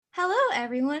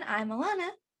everyone, I'm Alana,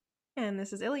 And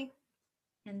this is Illy,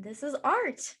 and this is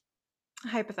art.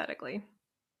 hypothetically.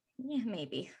 Yeah,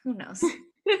 maybe. Who knows?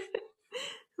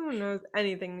 Who knows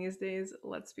anything these days?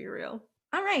 Let's be real.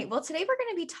 All right, well, today we're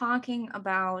going to be talking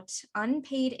about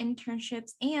unpaid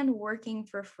internships and working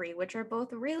for free, which are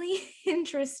both really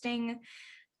interesting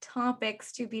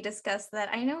topics to be discussed that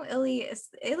I know Illy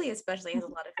especially has a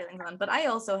lot of feelings on, but I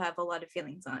also have a lot of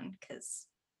feelings on because,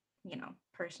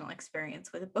 personal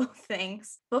experience with both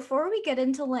things. Before we get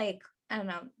into I don't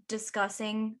know,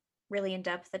 discussing really in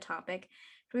depth the topic,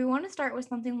 do we want to start with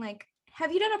something like,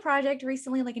 have you done a project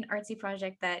recently, like an artsy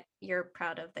project that you're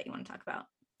proud of that you want to talk about?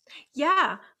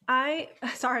 Yeah,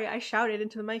 sorry, I shouted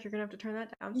into the mic. You're gonna have to turn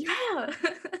that down. Yeah.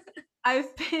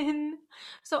 I've been,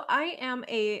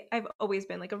 I've always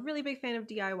been like a really big fan of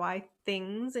DIY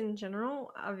things in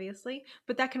general, obviously,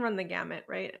 but that can run the gamut,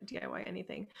 right? DIY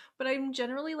anything. But I'm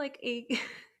generally like a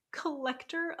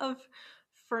collector of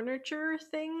furniture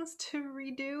things to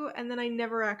redo, and then I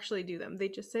never actually do them. They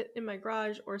just sit in my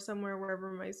garage or somewhere wherever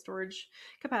my storage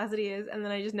capacity is, and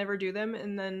then I just never do them.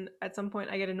 And then at some point,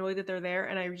 I get annoyed that they're there,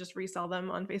 and I just resell them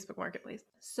on Facebook Marketplace.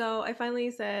 So I finally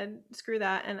said, screw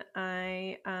that, and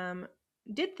I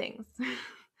did things.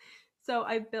 So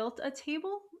I built a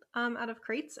table out of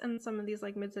crates and some of these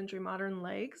like mid-century modern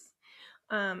legs.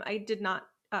 I did not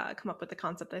come up with the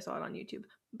concept. I saw it on YouTube,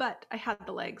 but I had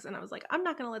the legs and I was like, I'm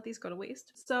not going to let these go to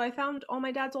waste. So I found all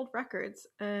my dad's old records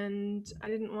and I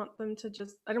didn't want them to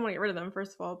just, I didn't want to get rid of them,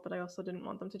 first of all, but I also didn't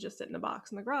want them to just sit in a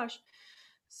box in the garage.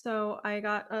 So I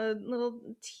got a little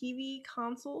TV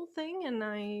console thing and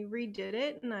I redid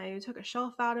it and I took a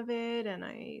shelf out of it and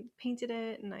I painted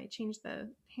it and I changed the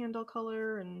handle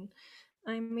color and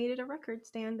I made it a record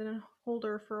stand and a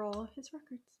holder for all of his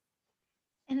records.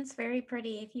 And it's very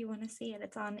pretty if you want to see it.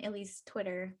 It's on Illy's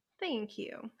Twitter. Thank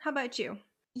you. How about you?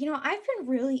 I've been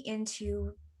really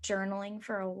into journaling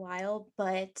for a while,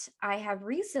 but I have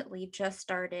recently just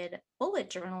started bullet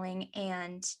journaling,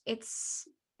 and it's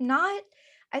not,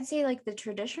 I'd say, like the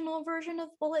traditional version of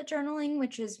bullet journaling,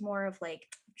 which is more of like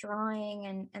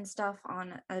drawing and stuff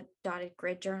on a dotted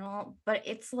grid journal, but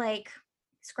it's like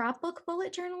scrapbook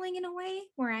bullet journaling in a way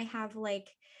where I have like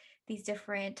these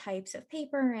different types of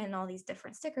paper and all these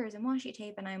different stickers and washi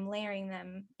tape, and I'm layering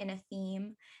them in a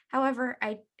theme. However,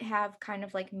 I have kind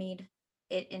of like made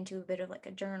it into a bit of like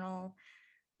a journal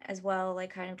as well,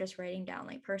 like kind of just writing down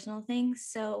like personal things.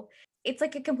 So it's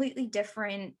like a completely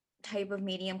different type of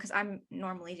medium because I'm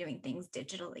normally doing things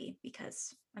digitally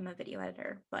because I'm a video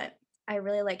editor, but I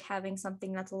really like having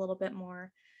something that's a little bit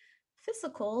more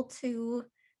physical to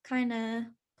kind of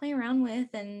play around with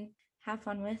and have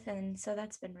fun with. And so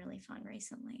that's been really fun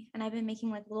recently. And I've been making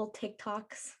like little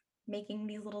TikToks, making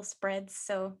these little spreads.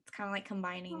 So it's kind of like Oh,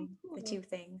 combining the cool. two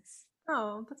things.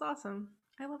 Oh, that's awesome.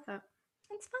 I love that.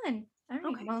 It's fun. All right.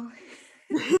 Okay. Well,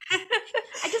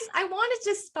 I wanted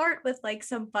to start with like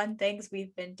some fun things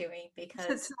we've been doing To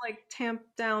because like tamp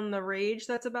down the rage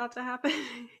that's about to happen.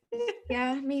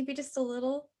 yeah, maybe just a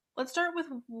little. Let's start with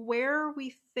where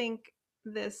we think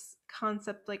this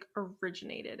concept like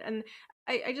originated. And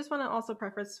I just want to also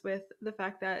preface with the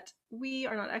fact that we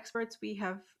are not experts. We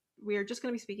are just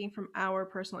going to be speaking from our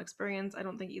personal experience. I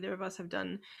don't think either of us have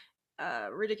done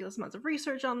ridiculous amounts of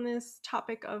research on this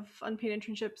topic of unpaid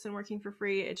internships and working for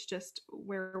free. It's just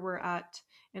where we're at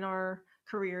in our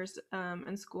careers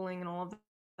and schooling and all of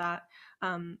that.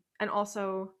 And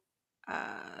also,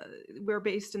 uh, we're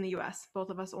based in the US.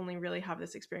 Both of us only really have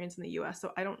this experience in the US.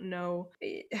 So I don't know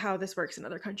how this works in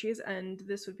other countries. And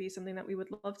this would be something that we would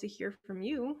love to hear from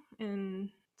you in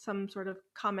some sort of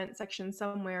comment section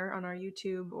somewhere on our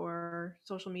YouTube or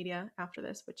social media after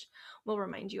this, which we'll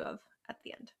remind you of at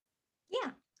the end.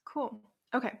 Yeah. Cool.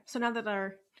 Okay, so now that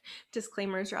our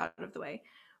disclaimers are out of the way,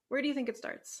 where do you think it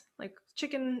starts? Like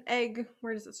chicken, egg,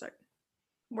 where does it start?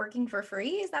 Working for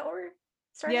free. Is that what we're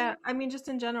starting Yeah, with? I mean just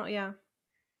in general, yeah.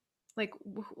 Like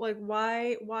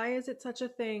why is it such a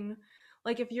thing?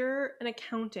 Like if you're an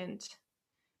accountant,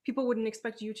 people wouldn't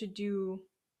expect you to do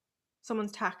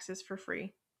someone's taxes for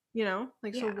free, you know?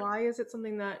 Like so Yeah. why is it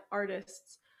something that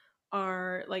artists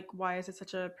are like why is it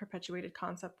such a perpetuated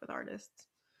concept with artists?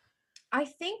 I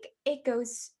think it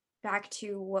goes back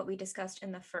to what we discussed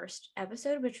in the first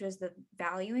episode, which was the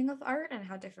valuing of art and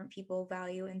how different people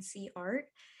value and see art.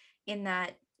 In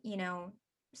that,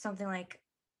 something like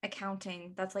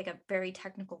accounting, that's like a very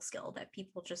technical skill that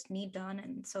people just need done.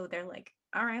 And so they're like,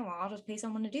 all right, well, I'll just pay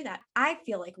someone to do that. I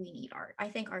feel like we need art. I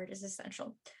think art is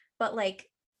essential. But like,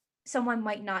 someone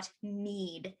might not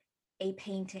need a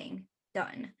painting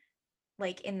done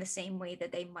like in the same way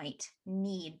that they might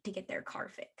need to get their car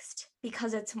fixed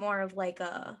because it's more of like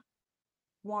a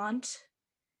want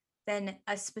than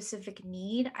a specific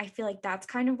need. I feel like that's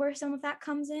kind of where some of that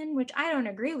comes in, which I don't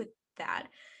agree with that.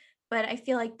 But I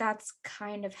feel like that's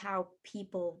kind of how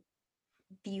people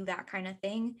view that kind of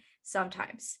thing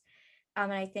sometimes.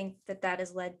 And I think that that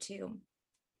has led to,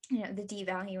 the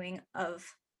devaluing of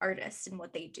artists and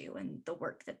what they do and the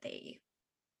work that they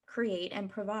create and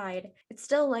provide. It's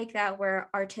still like that where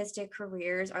artistic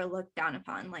careers are looked down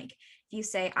upon. Like if you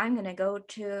say, I'm going to go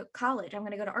to college, I'm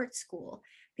going to go to art school,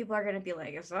 people are going to be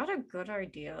like, is that a good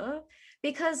idea?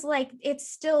 Because like it's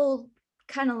still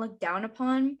kind of looked down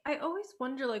upon. I always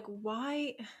wonder like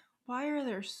why are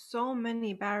there so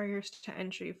many barriers to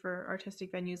entry for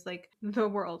artistic venues? Like the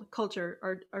world, culture,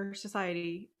 our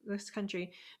society, this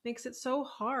country makes it so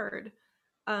hard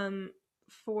um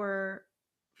for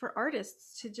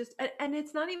artists to just and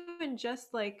it's not even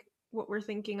just like what we're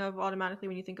thinking of automatically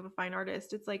when you think of a fine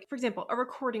artist. It's like, for example, a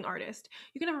recording artist.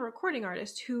 You can have a recording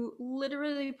artist who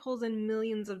literally pulls in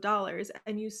millions of dollars,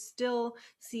 and you still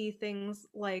see things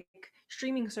like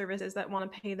streaming services that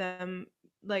want to pay them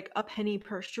like a penny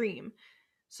per stream.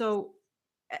 So,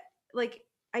 eh, like,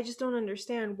 I just don't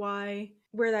understand why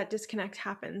where that disconnect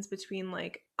happens between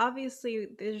like obviously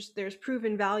there's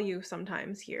proven value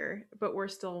sometimes here, but we're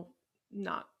still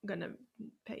not gonna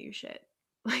pay you shit.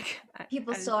 Like,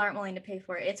 People I still aren't willing to pay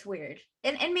for it. It's weird.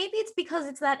 And maybe it's because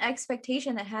it's that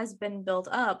expectation that has been built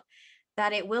up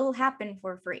that it will happen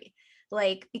for free.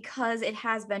 Like because it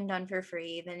has been done for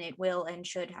free, then it will and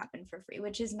should happen for free,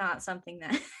 which is not something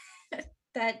that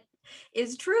that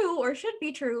is true or should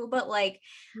be true, but like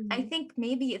I Mhm. think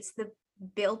maybe it's the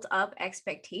built up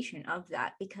expectation of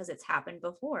that because it's happened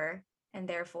before and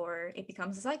therefore it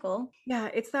becomes a cycle. Yeah,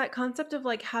 it's that concept of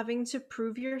like having to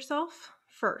prove yourself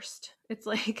first. It's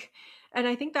like, and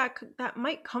I think that that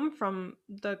might come from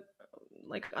the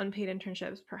like unpaid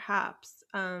internships, perhaps.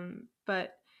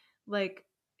 But like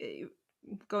eh,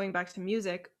 going back to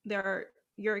music, there are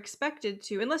you're expected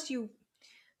to, unless you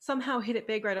somehow hit it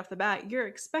big right off the bat, you're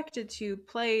expected to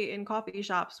play in coffee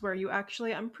shops where you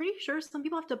actually, I'm pretty sure some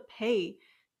people have to pay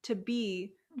to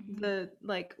be Mhm. the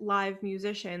like live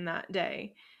musician that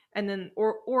day. And then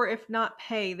or if not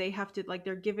pay, they have to like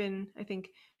they're given, I think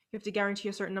you have to guarantee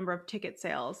a certain number of ticket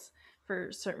sales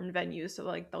for certain venues. So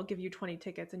like they'll give you 20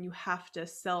 tickets and you have to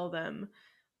sell them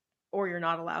or you're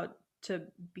not allowed to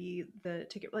be the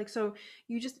ticket. Like so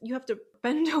you have to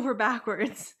bend over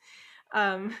backwards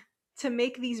um, to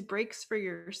make these breaks for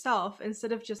yourself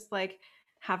instead of just like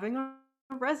having a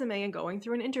resume and going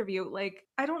through an interview. Like,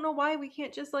 I don't know why we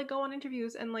can't just like go on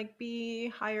interviews and like be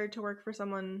hired to work for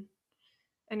someone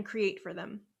and create for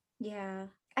them. Yeah.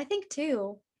 I think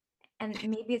too. And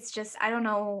maybe it's just I don't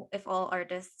know if all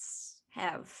artists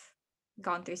have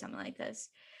gone through something like this,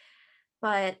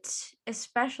 but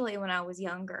especially when I was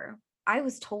younger, I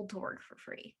was told to work for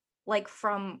free, like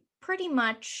from pretty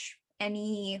much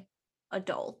any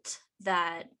adult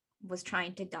that was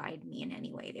trying to guide me in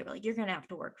any way. They were like, you're going to have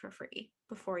to work for free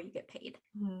before you get paid.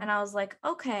 Mhm. And I was like,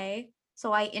 okay.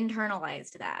 So I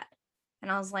internalized that.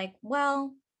 And I was like,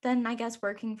 well, then I guess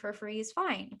working for free is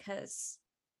fine because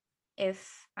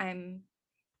if I'm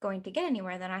going to get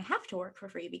anywhere, then I have to work for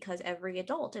free because every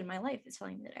adult in my life is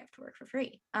telling me that I have to work for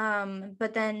free.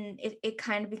 But then it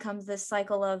kind of becomes this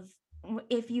cycle of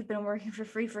if you've been working for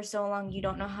free for so long, you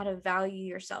don't know how to value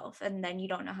yourself and then you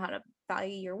don't know how to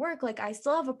value your work. Like I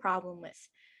still have a problem with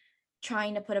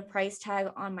trying to put a price tag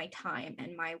on my time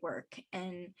and my work.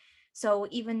 And so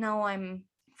even though I'm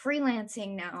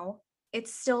freelancing now,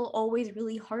 it's still always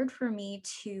really hard for me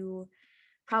to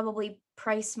probably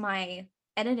price my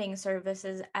editing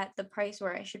services at the price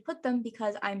where I should put them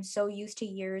because I'm so used to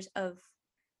years of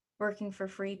working for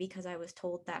free because I was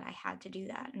told that I had to do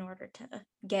that in order to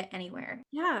get anywhere.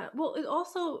 Yeah. Well, it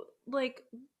also like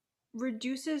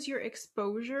reduces your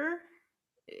exposure.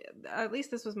 At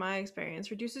least this was my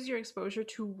experience. Reduces your exposure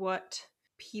to what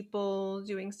people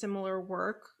doing similar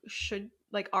work should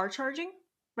like are charging,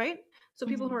 right? So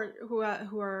people Mhm.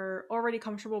 who are already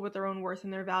comfortable with their own worth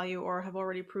and their value or have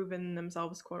already proven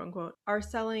themselves, quote unquote, are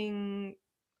selling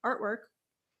artwork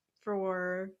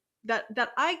for that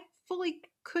I fully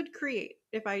could create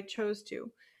if I chose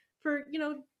to, for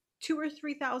 $2,000 or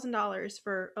 $3,000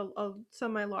 for a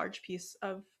semi-large piece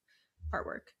of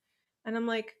artwork, and I'm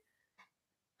like,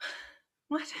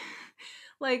 what?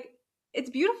 Like, it's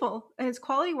beautiful and it's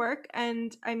quality work,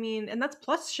 and I mean, and that's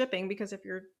plus shipping because if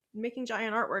you're making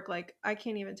giant artwork, like I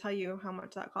can't even tell you how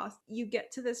much that costs. You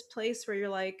get to this place where you're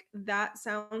like, that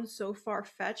sounds so far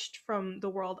fetched from the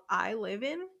world I live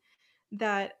in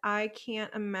that I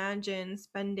can't imagine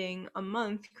spending a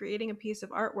month creating a piece of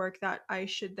artwork that I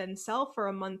should then sell for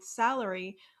a month's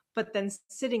salary but then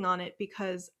sitting on it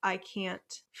because I can't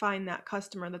find that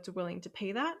customer that's willing to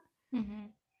pay that. Mhm.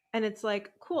 And it's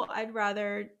like, cool, I'd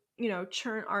rather,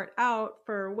 churn art out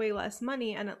for way less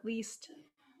money, and at least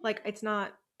like it's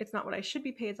not what I should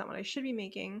be paid, it's not what I should be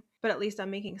making, but at least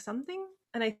I'm making something.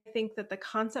 And I think that the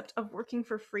concept of working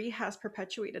for free has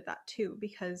perpetuated that too,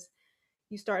 because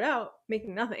you start out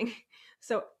making nothing.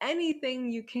 So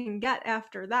anything you can get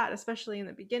after that, especially in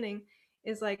the beginning,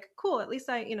 is like, cool, at least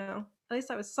I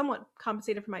was somewhat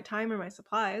compensated for my time or my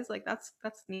supplies. Like that's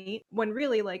neat. When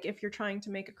really, like, if you're trying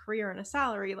to make a career and a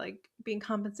salary, like being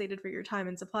compensated for your time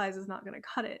and supplies is not going to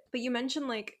cut it. But you mentioned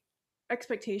like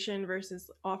expectation versus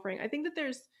offering. I think that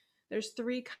there's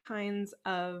three kinds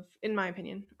of, in my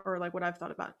opinion, or like what I've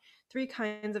thought about, three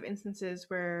kinds of instances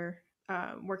where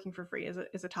working for free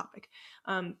is a topic.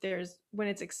 There's when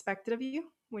it's expected of you,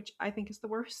 which I think is the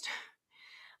worst.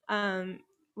 um,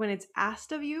 when it's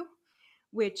asked of you,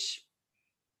 which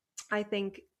I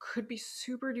think could be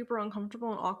super duper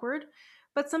uncomfortable and awkward,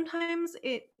 but sometimes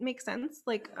it makes sense.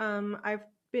 Like, I've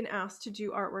been asked to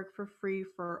do artwork for free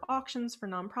for auctions, for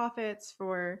nonprofits,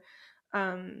 for,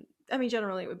 I mean,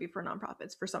 generally it would be for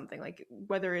nonprofits for something like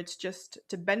whether it's just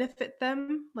to benefit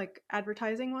them, like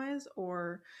advertising wise,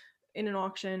 or in an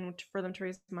auction for them to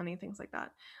raise money, things like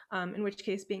that. In which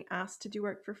case, being asked to do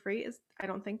work for free is, I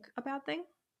don't think, a bad thing.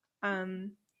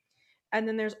 Um, and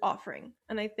then there's offering,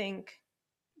 and I think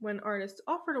when artists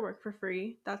offer to work for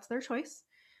free, that's their choice.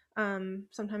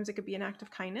 Sometimes it could be an act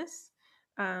of kindness.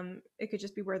 It could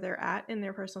just be where they're at in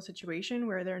their personal situation,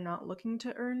 where they're not looking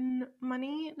to earn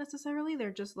money necessarily.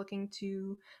 They're just looking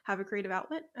to have a creative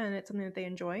outlet, and it's something that they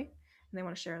enjoy, and they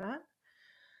want to share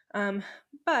that.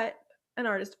 But an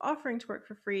artist offering to work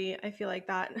for free, I feel like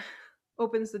that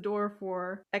opens the door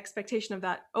for expectation of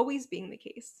that always being the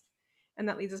case. And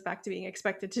that leads us back to being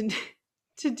expected to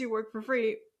to do work for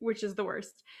free, which is the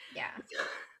worst. Yeah.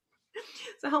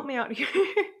 So help me out here.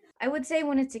 I would say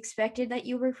when it's expected that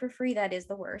you work for free, that is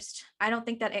the worst. I don't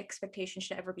think that expectation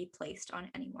should ever be placed on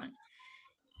anyone.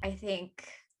 I think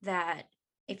that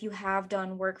if you have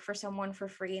done work for someone for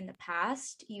free in the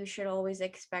past, you should always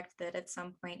expect that at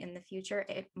some point in the future,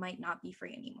 it might not be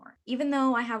free anymore. Even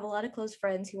though I have a lot of close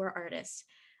friends who are artists,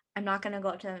 I'm not going to go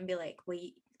up to them and be like,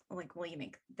 wait, like, will you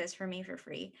make this for me for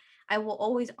free? I will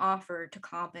always offer to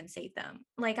compensate them.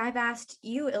 Like, I've asked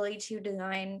you, Illy, to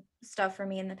design stuff for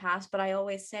me in the past, but I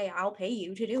always say I'll pay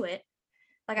you to do it.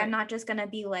 Like, I'm Right. not just gonna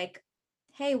be like,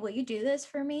 hey, will you do this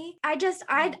for me?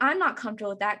 I'm not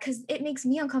comfortable with that because it makes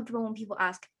me uncomfortable when people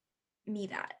ask me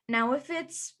that. Now, if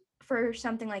it's for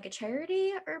something like a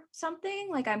charity or something,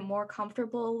 like I'm more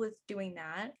comfortable with doing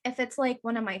that. If it's like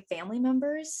one of my family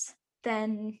members,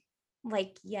 then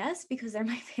like yes, because they're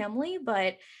my family,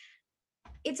 but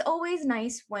it's always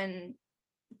nice when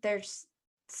there's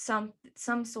some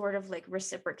sort of like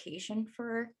reciprocation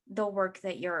for the work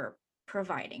that you're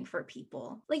providing for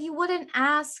people. Like you wouldn't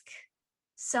ask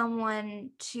someone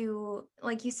to,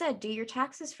 like you said, do your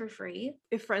taxes for free.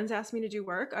 If friends ask me to do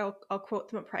work, I'll quote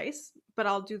them a price, but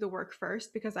I'll do the work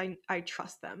first because I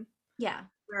trust them. Yeah.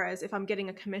 Whereas if I'm getting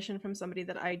a commission from somebody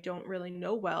that I don't really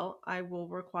know well, I will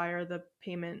require the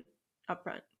payment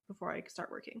upfront before I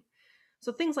start working.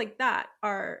 So things like that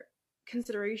are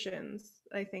considerations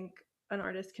I think an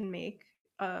artist can make,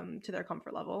 to their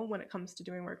comfort level when it comes to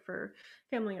doing work for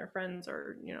family or friends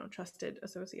or trusted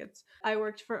associates. I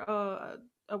worked for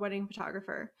a wedding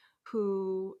photographer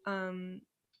who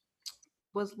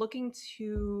was looking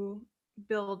to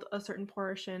build a certain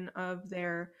portion of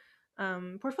their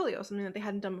portfolio, something that they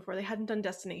hadn't done before. They hadn't done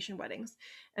destination weddings.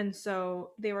 And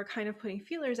so they were kind of putting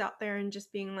feelers out there and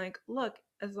just being like, look,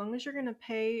 as long as you're going to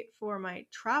pay for my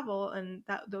travel and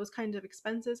those kinds of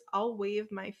expenses, I'll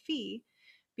waive my fee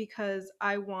because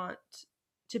I want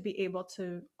to be able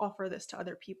to offer this to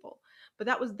other people. But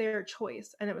that was their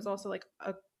choice. And it was also like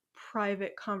a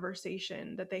private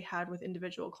conversation that they had with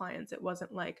individual clients. It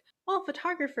wasn't like, all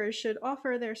photographers should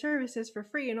offer their services for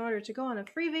free in order to go on a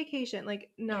free vacation.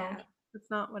 Like, no, Yeah.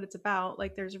 that's not what it's about.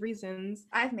 Like, there's reasons.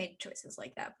 I've made choices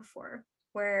like that before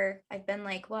where I've been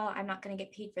like, well, I'm not going to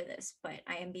get paid for this, but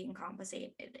I am being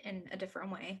compensated in a different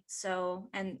way. So,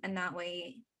 and that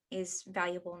way is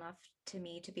valuable enough to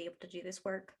me to be able to do this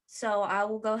work. So, I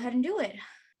will go ahead and do it.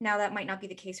 Now that might not be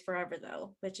the case forever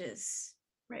though, which is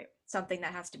Right. something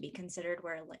that has to be considered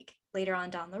where like later on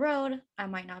down the road, I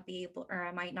might not be able or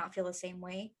I might not feel the same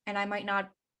way and I might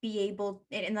not be able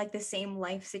in like the same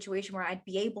life situation where I'd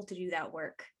be able to do that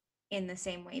work in the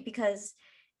same way because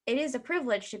it is a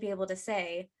privilege to be able to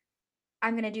say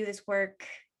I'm going to do this work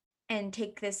and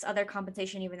take this other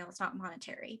compensation even though it's not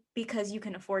monetary because you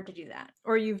can afford to do that.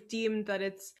 Or you've deemed that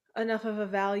it's enough of a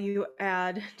value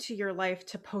add to your life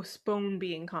to postpone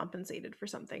being compensated for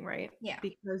something, right? Yeah.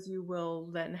 Because you will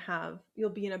then you'll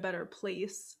be in a better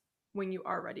place when you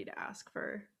are ready to ask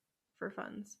for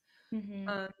funds. Hmm.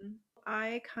 Um,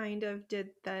 I kind of did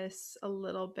this a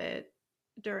little bit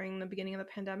during the beginning of the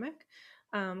pandemic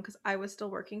because I was still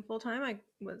working full time. I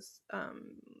was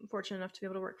fortunate enough to be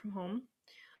able to work from home.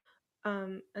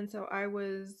 And so I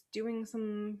was doing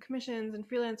some commissions and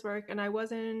freelance work, and I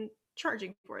wasn't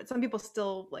charging for it. Some people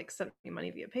still like sent me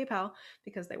money via PayPal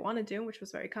because they wanted to, which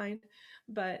was very kind.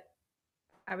 But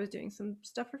I was doing some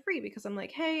stuff for free because I'm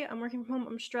like, hey, I'm working from home.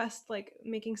 I'm stressed. Like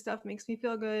making stuff makes me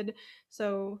feel good.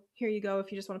 So here you go.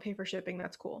 If you just want to pay for shipping,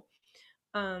 that's cool.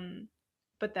 Um,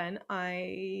 but then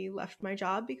I left my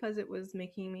job because it was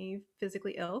making me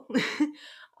physically ill,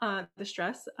 the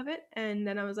stress of it. And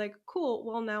then I was like, cool,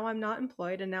 well, now I'm not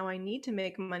employed and now I need to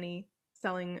make money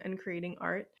selling and creating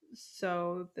art.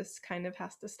 So this kind of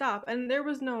has to stop. And there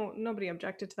was nobody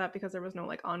objected to that because there was no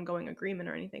like ongoing agreement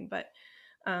or anything. But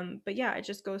yeah, it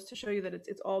just goes to show you that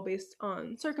it's all based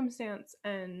on circumstance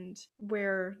and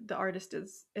where the artist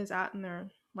is at in their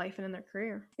life and in their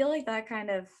career. I feel like that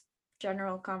kind of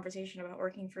general conversation about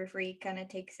working for free kind of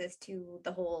takes us to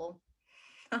the whole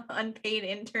unpaid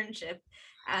internship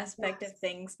aspect of Yes.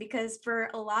 things because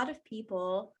for a lot of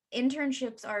people,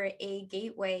 internships are a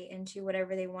gateway into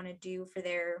whatever they want to do for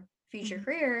their future Mhm.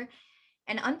 career.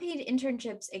 And unpaid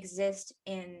internships exist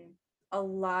in a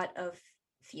lot of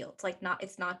fields. Like not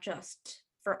it's not just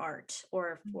for art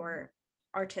or Mhm. for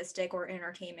artistic or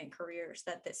entertainment careers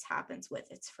that this happens with.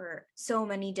 It's for so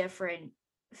many different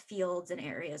fields and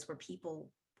areas where people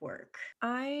work.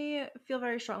 I feel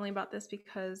very strongly about this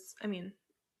because, I mean,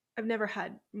 I've never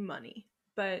had money,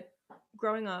 but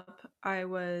growing up, I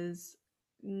was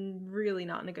really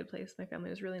not in a good place. My family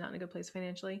was really not in a good place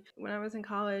financially. When I was in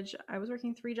college, I was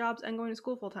working 3 jobs and going to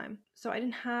school full time. So I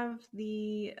didn't have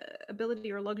the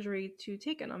ability or luxury to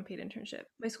take an unpaid internship.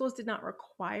 My schools did not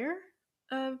require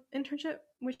a internship,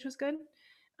 which was good.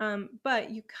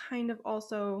 But you kind of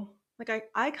also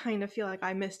like I kind of feel like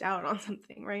I missed out on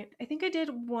something, right? I think I did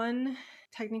one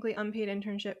technically unpaid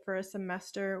internship for a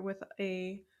semester with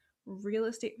a real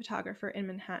estate photographer in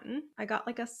Manhattan. I got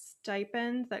like a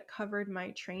stipend that covered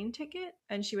my train ticket,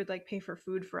 and she would like pay for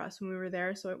food for us when we were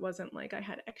there, so it wasn't like I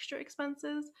had extra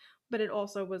expenses, but it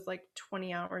also was like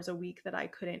 20 hours a week that I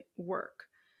couldn't work.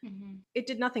 Mhm. It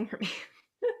did nothing for me.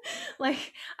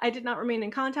 Like I did not remain in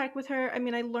contact with her. I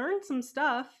mean, I learned some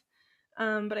stuff,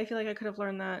 but I feel like I could have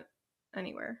learned that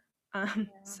anywhere. Yeah.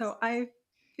 So I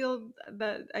feel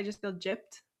that I just feel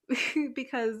gypped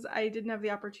because I didn't have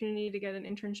the opportunity to get an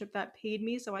internship that paid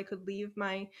me so I could leave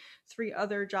my 3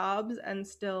 other jobs and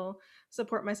still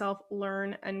support myself,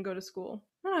 learn, and go to school.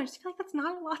 I don't know, I just feel like that's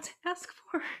not a lot to ask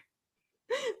for.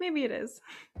 Maybe it is.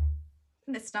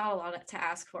 It's not a lot to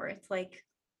ask for. It's like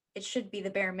it should be the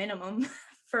bare minimum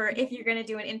for if you're going to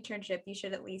do an internship, you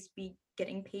should at least be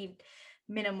getting paid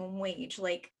minimum wage.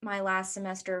 Like my last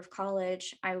semester of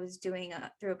college, I was doing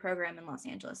through a program in Los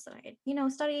Angeles that I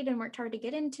had, studied and worked hard to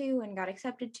get into and got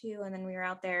accepted to, and then we were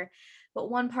out there. But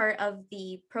one part of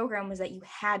the program was that you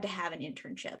had to have an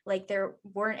internship. Like there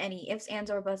weren't any ifs,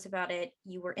 ands, or buts about it.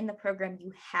 You were in the program,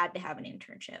 you had to have an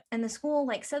internship. And the school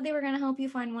like said they were going to help you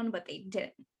find one, but they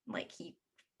didn't. Like he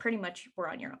pretty much were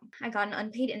on your own. I got an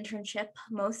unpaid internship.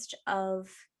 Most of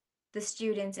the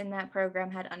students in that program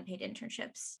had unpaid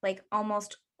internships. Like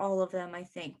almost all of them, I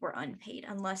think, were unpaid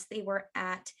unless they were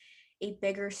at a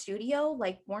bigger studio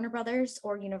like Warner Brothers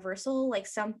or Universal, like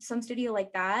some studio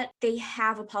like that. They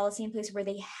have a policy in place where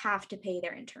they have to pay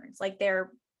their interns. Like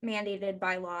they're mandated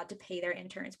by law to pay their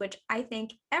interns, which I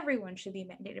think everyone should be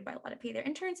mandated by law to pay their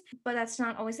interns, but that's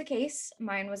not always the case.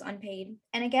 Mine was unpaid.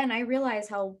 And again, I realize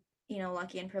how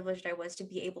lucky and privileged I was to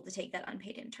be able to take that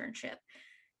unpaid internship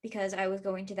because I was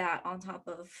going to that on top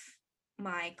of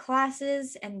my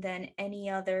classes and then any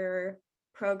other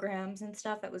programs and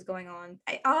stuff that was going on.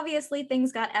 Obviously,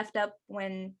 things got effed up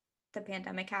when the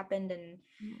pandemic happened and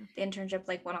Yeah. the internship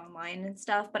like went online and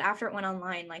stuff. But after it went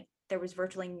online, like there was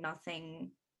virtually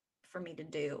nothing for me to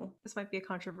do. This might be a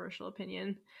controversial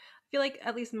opinion. I feel like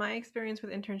at least my experience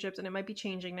with internships, and it might be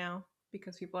changing now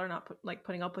because people are not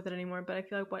putting up with it anymore. But I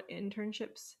feel like what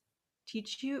internships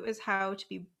teach you is how to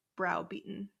be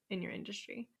browbeaten in your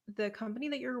industry. The company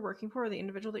that you're working for, or the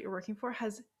individual that you're working for,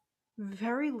 has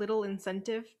very little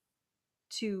incentive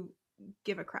to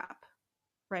give a crap,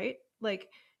 right? Like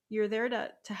you're there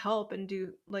to help and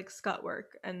do like scut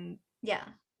work and Yeah.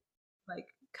 like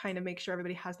kind of make sure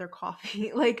everybody has their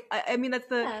coffee. Like I mean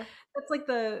Yeah. that's like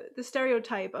the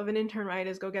stereotype of an intern, right?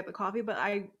 Is go get the coffee. But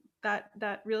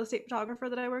that real estate photographer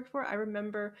that I worked for, I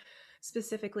remember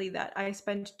specifically that I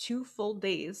spent 2 full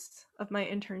days of my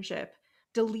internship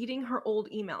deleting her old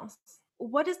emails.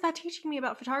 What is that teaching me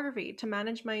about photography? To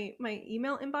manage my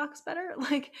email inbox better?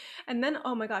 Like, and then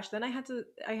oh my gosh, then I had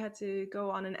to go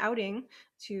on an outing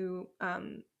to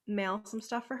mail some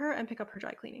stuff for her and pick up her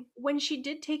dry cleaning. When she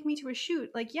did take me to a shoot,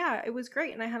 like yeah, it was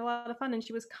great and I had a lot of fun and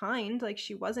she was kind, like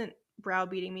she wasn't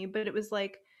browbeating me, but it was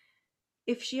like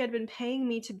if she had been paying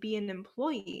me to be an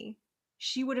employee,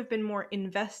 she would have been more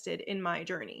invested in my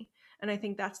journey. And I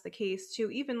think that's the case too.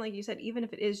 Even like you said, even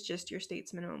if it is just your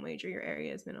state's minimum wage or your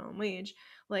area's minimum wage,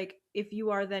 like if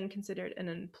you are then considered an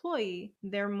employee,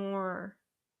 they're more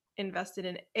invested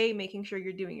in a making sure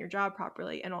you're doing your job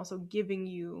properly and also giving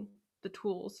you the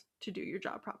tools to do your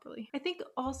job properly. I think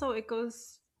also it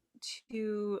goes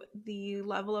to the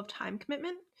level of time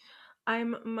commitment.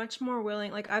 I'm much more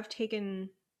willing, like I've taken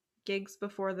gigs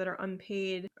before that are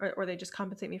unpaid or they just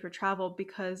compensate me for travel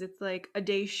because it's like a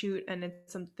day shoot and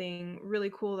it's something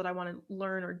really cool that I want to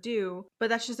learn or do, but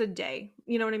that's just a day,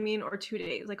 you know what I mean? Or 2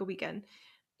 days, like a weekend.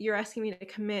 You're asking me to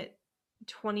commit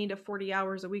 20 to 40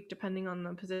 hours a week, depending on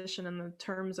the position and the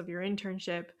terms of your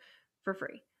internship for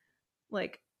free.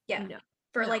 Like, Yeah. no,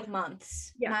 For no. like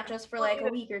months, Yeah. not just for Well, like a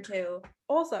even week or two.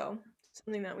 also,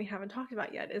 something that we haven't talked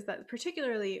about yet is that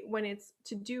particularly when it's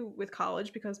to do with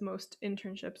college, because most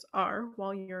internships are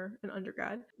while you're an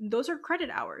undergrad, those are credit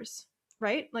hours,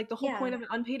 right? Like the whole Yeah. point of an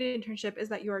unpaid internship is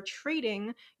that you are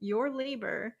trading your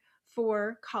labor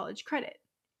for college credit.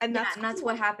 And Yeah, that's and that's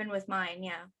what cool. happened with mine,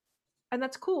 yeah. And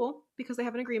that's cool because they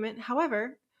have an agreement.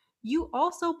 However, you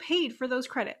also paid for those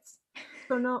credits.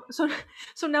 So no, so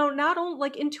now not only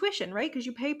like in tuition, right? Because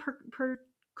you pay per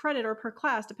credit or per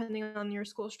class depending on your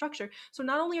school structure. So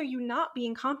not only are you not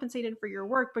being compensated for your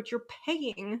work, but you're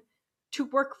paying to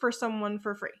work for someone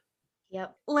for free.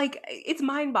 Yep. Like it's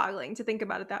mind-boggling to think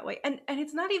about it that way. And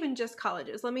it's not even just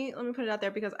colleges. Let me put it out there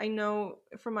because I know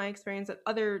from my experience that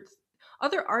other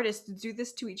artists do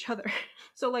this to each other.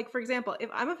 So like for example, if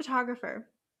I'm a photographer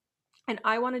and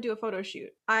I want to do a photo shoot,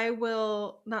 I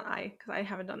will not I because I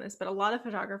haven't done this, but a lot of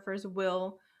photographers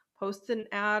will post an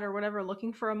ad or whatever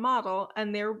looking for a model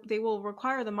and they will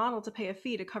require the model to pay a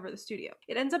fee to cover the studio.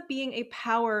 It ends up being a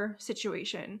power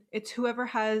situation. It's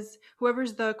whoever's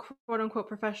the quote unquote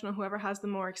professional, whoever has the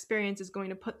more experience is going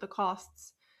to put the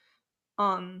costs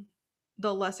on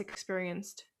the less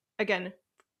experienced, again,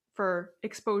 for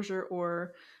exposure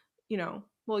or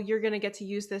well, you're going to get to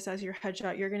use this as your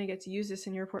headshot. You're going to get to use this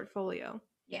in your portfolio.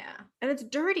 Yeah. And it's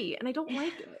dirty and I don't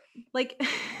like it. Like,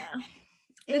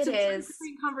 Yeah. it's It a very is.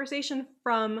 different conversation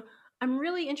from I'm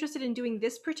really interested in doing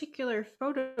this particular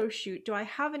photo shoot. Do I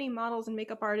have any models and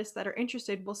makeup artists that are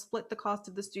interested? We'll split the cost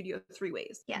of the studio 3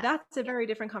 ways. Yeah. That's a very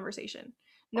different conversation.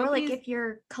 Or like Nobody's, if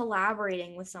you're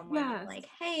collaborating with someone, you're yes. like,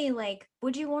 hey, like,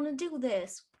 would you want to do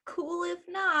this? Cool if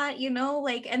not,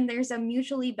 like, and there's a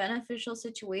mutually beneficial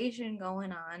situation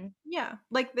going on. Yeah,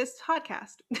 like this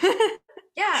podcast.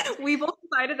 Yeah. We both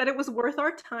decided that it was worth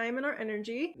our time and our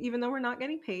energy, even though we're not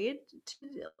getting paid,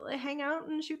 to hang out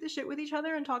and shoot the shit with each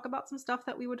other and talk about some stuff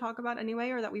that we would talk about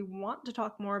anyway, or that we want to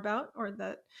talk more about, or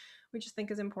that we just think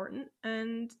is important.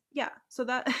 And yeah, so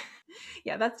that,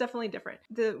 yeah, that's definitely different.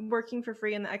 The working for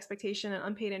free and the expectation and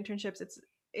unpaid internships,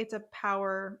 it's a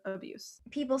power abuse.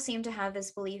 People seem to have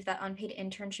this belief that unpaid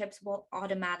internships will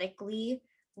automatically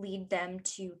lead them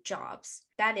to jobs.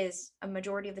 That is a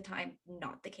majority of the time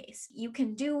not the case. You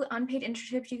can do unpaid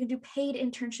internships, you can do paid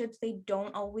internships. They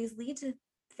don't always lead to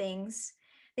things.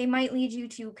 They might lead you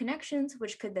to connections,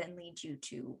 which could then lead you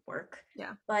to work.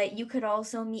 Yeah. But you could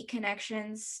also meet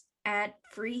connections at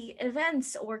free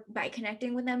events or by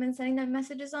connecting with them and sending them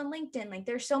messages on LinkedIn. Like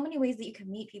there's so many ways that you can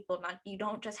meet people. Not you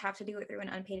don't just have to do it through an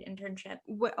unpaid internship.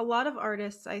 What a lot of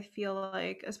artists, I feel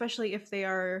like, especially if they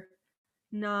are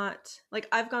not like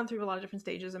I've gone through a lot of different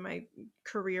stages in my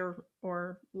career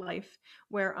or life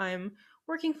where I'm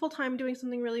working full time doing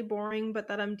something really boring but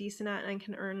that I'm decent at and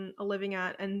can earn a living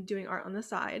at and doing art on the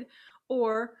side,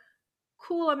 or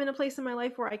cool, I'm in a place in my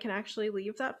life where I can actually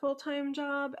leave that full time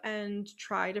job and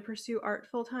try to pursue art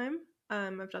full time.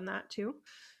 I've done that too.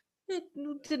 It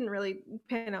didn't really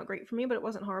pan out great for me, but it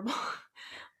wasn't horrible.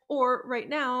 Or right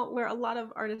now, where a lot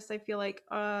of artists I feel like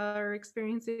are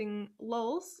experiencing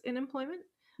lulls in employment.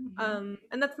 Mhm.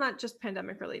 And that's not just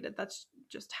pandemic related, that's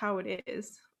just how it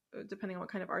is. Depending on what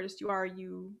kind of artist you are,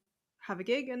 you have a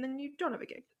gig and then you don't have a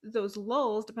gig. Those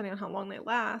lulls, depending on how long they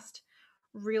last,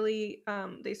 really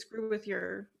they screw with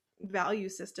value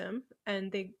system,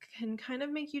 and they can kind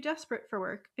of make you desperate for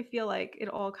work. I feel like it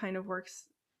all kind of works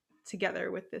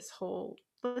together with this whole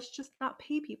let's just not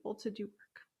pay people to do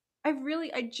work.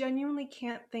 I genuinely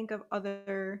can't think of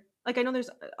other, like, I know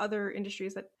there's other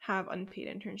industries that have unpaid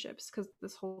internships because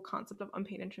this whole concept of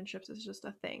unpaid internships is just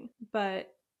a thing.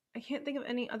 But I can't think of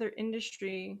any other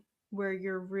industry where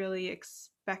you're really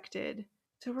expected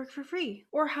to work for free.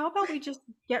 Or how about we just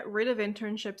get rid of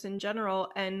internships in general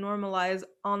and normalize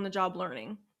on the job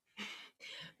learning?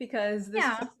 Because this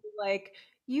Yeah, whole like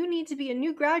you need to be a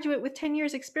new graduate with 10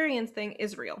 years experience thing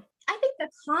is real. I think the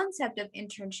concept of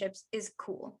internships is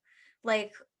cool.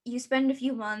 Like, you spend a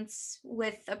few months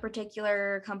with a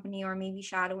particular company or maybe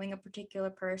shadowing a particular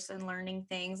person, learning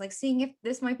things, like seeing if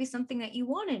this might be something that you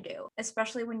want to do,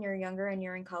 especially when you're younger and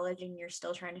you're in college and you're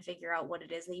still trying to figure out what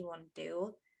it is that you want to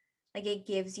do. Like, it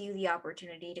gives you the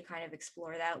opportunity to kind of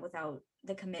explore that without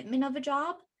the commitment of a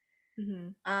job.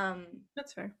 Mm-hmm. Um,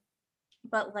 That's fair.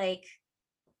 but like,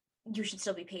 you should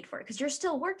still be paid for it because you're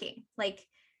still working. Like,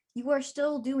 you are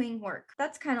still doing work.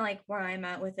 That's kind of like where I'm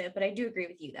at with it. But I do agree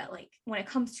with you that, like, when it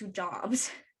comes to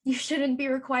jobs, you shouldn't be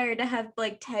required to have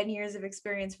like 10 years of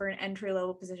experience for an entry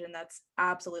level position. That's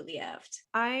absolutely effed.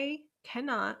 I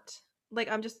cannot,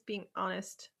 like, I'm just being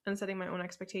honest and setting my own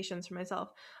expectations for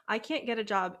myself. I can't get a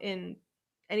job in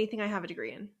anything I have a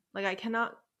degree in. Like, I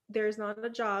cannot, there's not a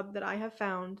job that I have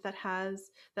found that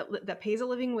has, that pays a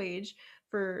living wage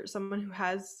for someone who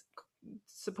has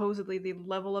supposedly the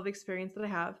level of experience that I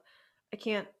have. I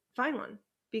can't find one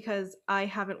because I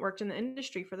haven't worked in the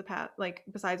industry for the past, like,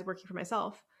 besides working for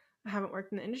myself, I haven't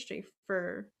worked in the industry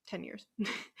for 10 years.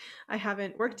 I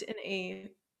haven't worked in a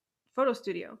photo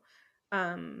studio.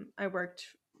 I worked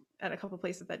at a couple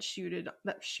places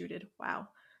wow,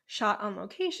 shot on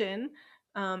location.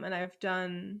 And I've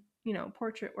done,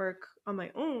 portrait work on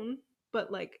my own,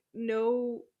 but like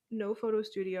no photo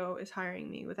studio is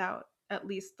hiring me without at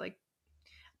least like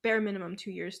bare minimum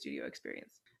 2 years studio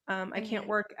experience. I I can't mean,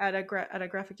 work at a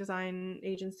graphic design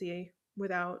agency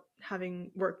without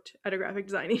having worked at a graphic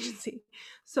design agency.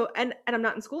 So and I'm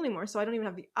not in school anymore, so I don't even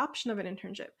have the option of an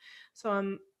internship. So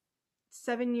I'm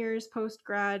 7 years post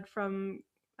grad from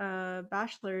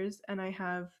bachelor's, and I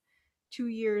have 2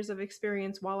 years of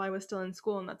experience while I was still in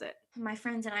school, and that's it. my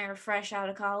friends and I are fresh out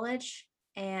of college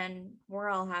and we're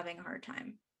all having a hard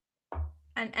time.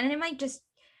 And it might just,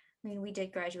 I mean, we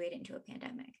did graduate into a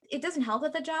pandemic. It doesn't help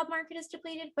that the job market is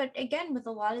depleted, but again, with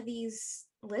a lot of these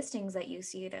listings that you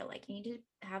see, they're like, you need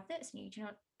to have this, you need to know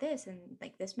this, and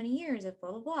like this many years of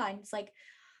blah blah blah. And it's like,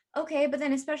 okay, but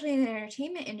then especially in the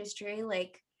entertainment industry,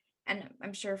 like, and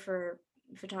I'm sure for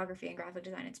photography and graphic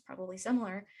design, it's probably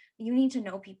similar. You need to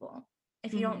know people.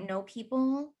 If you don't Mm-hmm. know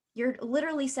people, you're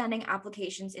literally sending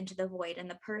applications into the void, and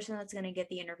the person that's going to get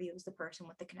the interview is the person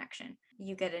with the connection.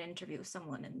 You get an interview with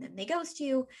someone and then they ghost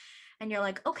you, and you're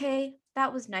like, okay,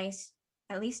 that was nice.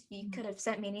 At least you could have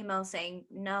sent me an email saying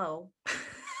no. Yeah.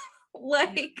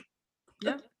 Like,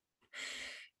 Yeah.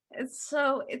 it's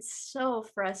so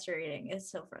frustrating.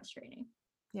 It's so frustrating.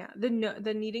 Yeah. The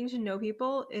needing to know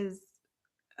people is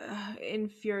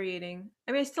infuriating.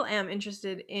 I mean, I still am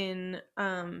interested in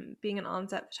being an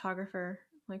on-set photographer,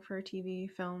 like for a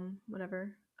TV, film,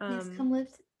 whatever. Yes, come live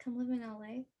in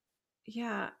LA.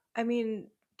 Yeah, I mean,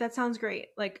 that sounds great.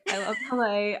 Like, I love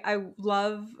LA. I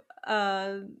love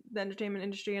the entertainment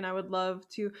industry, and I would love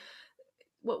to.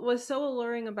 What was so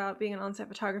alluring about being an on-set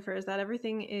photographer is that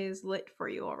everything is lit for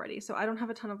you already. So I don't have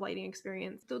a ton of lighting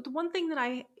experience. The one thing that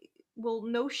I will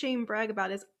no shame brag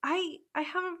about is I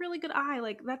have a really good eye.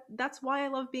 Like that's why I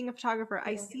love being a photographer.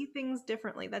 I Yeah. see things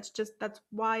differently. That's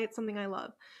why it's something I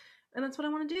love. And that's what I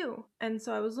want to do. And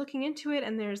so I was looking into it,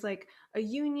 and there's like a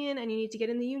union, and you need to get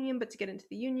in the union, but to get into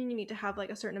the union, you need to have like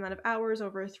a certain amount of hours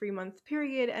over a 3 month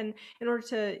period. And in order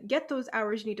to get those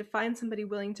hours, you need to find somebody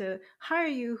willing to hire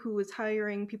you who is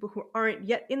hiring people who aren't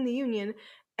yet in the union.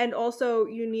 And also,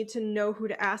 you need to know who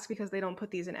to ask because they don't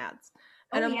put these in ads.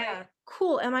 And Oh I'm like, yeah.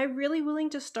 cool, am I really willing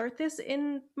to start this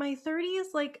in my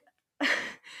 30s? Like,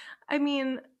 I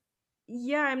mean,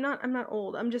 yeah, I'm not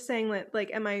old. I'm just saying that,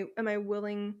 like, am I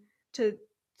willing to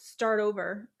start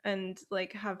over and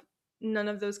like have none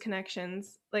of those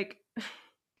connections? Like,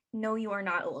 No, you are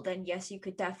not old, and yes, you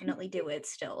could definitely do it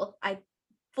still. I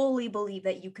fully believe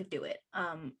that you could do it.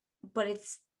 But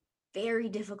it's very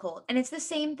difficult. And it's the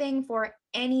same thing for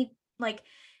any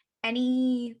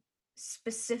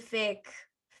specific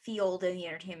field in the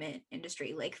entertainment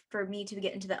industry. Like, for me to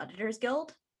get into the Editors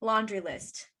Guild, laundry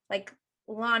list. Like,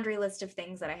 laundry list of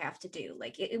things that I have to do.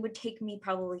 Like it would take me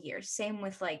probably years. Same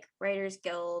with like Writers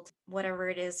Guild, whatever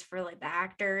it is for like the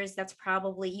actors. That's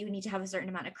probably you need to have a certain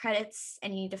amount of credits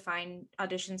and you need to find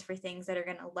auditions for things that are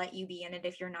going to let you be in it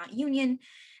if you're not union.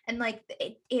 And like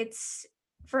it's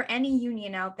for any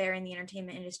union out there in the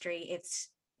entertainment industry, it's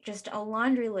just a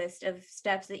laundry list of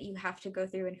steps that you have to go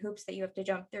through and hoops that you have to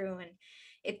jump through.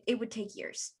 And it would take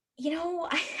years.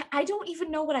 I don't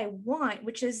even know what I want,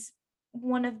 which is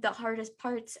one of the hardest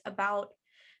parts about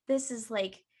this is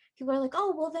like people are like,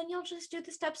 oh, well, then you'll just do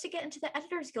the steps to get into the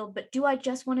Editors Guild. But do I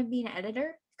just want to be an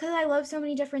editor? Because I love so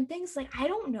many different things. Like, I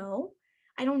don't know.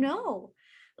 I don't know.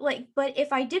 Like, but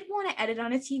if I did want to edit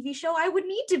on a TV show, I would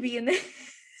need to be in this.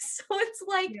 So it's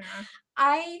like, Yeah.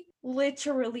 I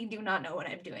literally do not know what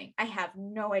I'm doing. I have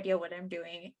no idea what I'm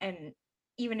doing. And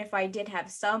even if I did have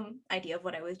some idea of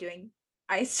what I was doing,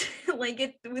 like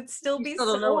it would still You be still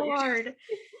so don't know what you're hard.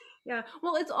 Yeah.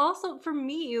 Well, it's also for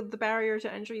me, the barrier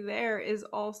to entry there is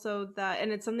also that,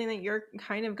 and it's something that you're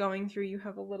kind of going through. You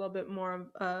have a little bit more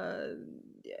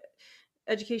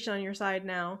education on your side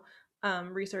now,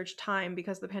 research time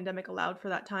because the pandemic allowed for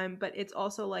that time. But it's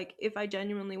also like if I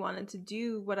genuinely wanted to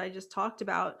do what I just talked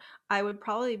about, I would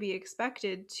probably be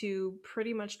expected to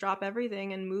pretty much drop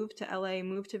everything and move to LA,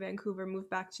 move to Vancouver, move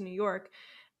back to New York,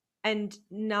 and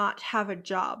not have a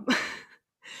job.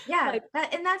 Yeah,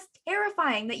 Like, that's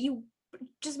terrifying that you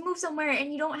just move somewhere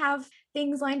and you don't have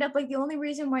things lined up. Like the only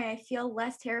reason why I feel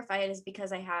less terrified is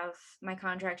because I have my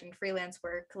contract and freelance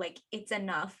work. Like it's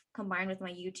enough combined with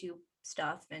my YouTube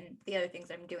stuff and the other things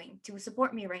I'm doing to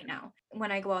support me right now.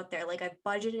 When I go out there, like I've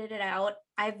budgeted it out.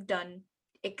 I've done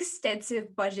extensive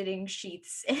budgeting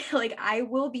sheets. Like I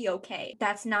will be okay.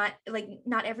 That's not like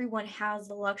not everyone has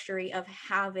the luxury of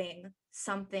having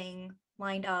something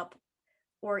lined up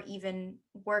or even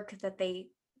work that they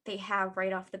have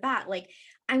right off the bat. Like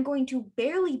I'm going to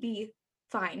barely be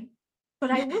fine, but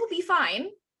I will be fine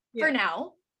for yeah.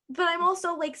 now. But I'm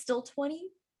also like still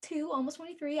 22, almost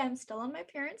 23. I'm still on my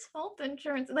parents' health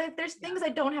insurance. Like there's Yeah. things I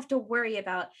don't have to worry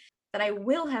about that I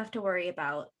will have to worry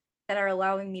about that are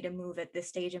allowing me to move at this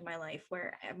stage in my life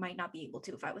where I might not be able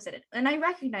to if I was in it. And I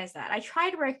recognize that. I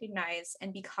try to recognize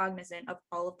and be cognizant of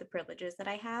all of the privileges that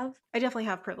I have. I definitely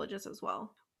have privileges as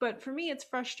well. But for me, it's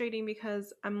frustrating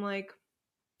because I'm like,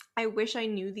 I wish I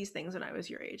knew these things when I was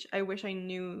your age. I wish I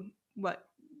knew what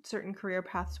certain career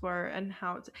paths were and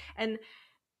how it's, and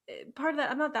part of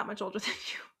that, I'm not that much older than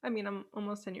you. I mean, I'm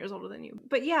almost 10 years older than you.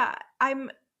 But yeah,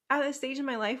 I'm at a stage in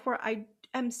my life where I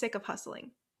am sick of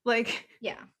hustling. Like,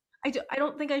 Yeah. I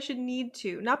don't think I should need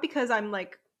to. Not because I'm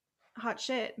like hot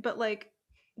shit, but like,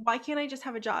 why can't I just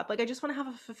have a job? Like, I just want to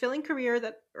have a fulfilling career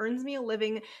that earns me a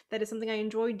living, that is something I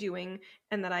enjoy doing,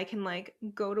 and that I can like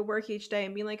go to work each day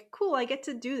and be like, cool, I get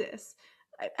to do this.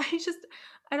 I just,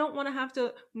 I don't want to have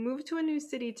to move to a new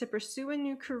city to pursue a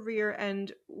new career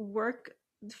and work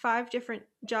 5 different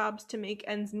jobs to make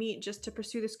ends meet just to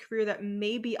pursue this career that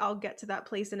maybe I'll get to that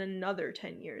place in another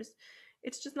 10 years.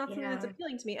 It's just not something that's Yeah.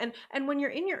 appealing to me. And when you're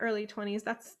in your early 20s,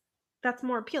 that's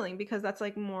more appealing because that's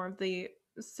like more of the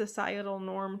societal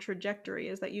norm trajectory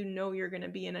is that you know you're going to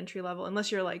be an entry level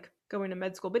unless you're like going to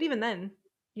med school. But even then,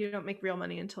 you don't make real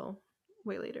money until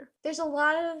way later. There's a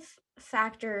lot of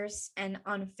factors and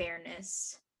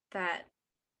unfairness that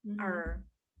Mm-hmm. are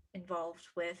involved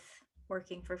with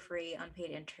working for free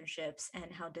unpaid internships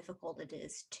and how difficult it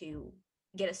is to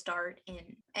get a start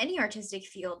in any artistic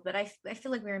field, but I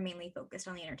feel like we were mainly focused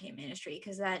on the entertainment industry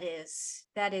because that is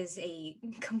a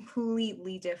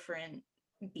completely different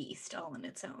beast all in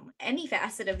its own. Any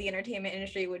facet of the entertainment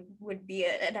industry would be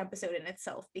an episode in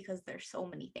itself because there's so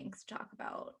many things to talk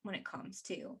about when it comes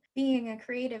to being a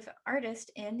creative artist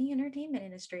in the entertainment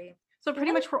industry. So And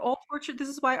pretty that is much we're all tortured. This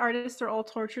is why artists are all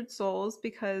tortured souls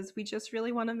because we just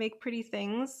really want to make pretty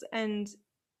things and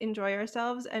enjoy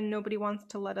ourselves and nobody wants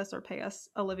to let us or pay us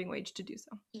a living wage to do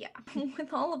so. yeah,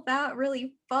 with all of that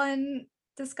really fun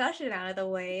discussion out of the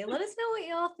way, let us know what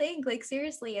y'all think. Like,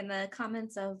 seriously, in the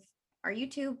comments of our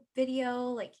YouTube video,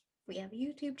 like, we have a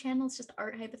YouTube channel, it's just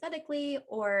Art Hypothetically,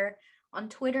 or on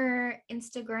Twitter,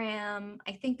 Instagram.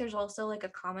 I think there's also like a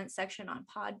comment section on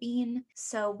Podbean.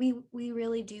 So we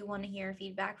really do want to hear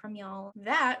feedback from y'all.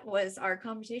 That was our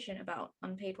conversation about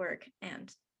unpaid work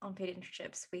and unpaid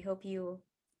internships. We hope you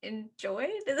enjoyed.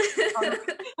 Um,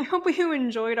 I hope you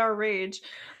enjoyed our rage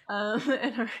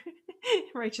and our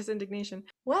righteous indignation.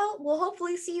 Well, we'll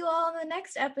hopefully see you all in the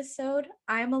next episode.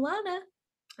 I'm Alana,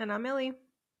 And I'm Millie.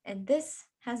 and this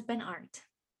has been Art.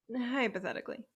 Hypothetically.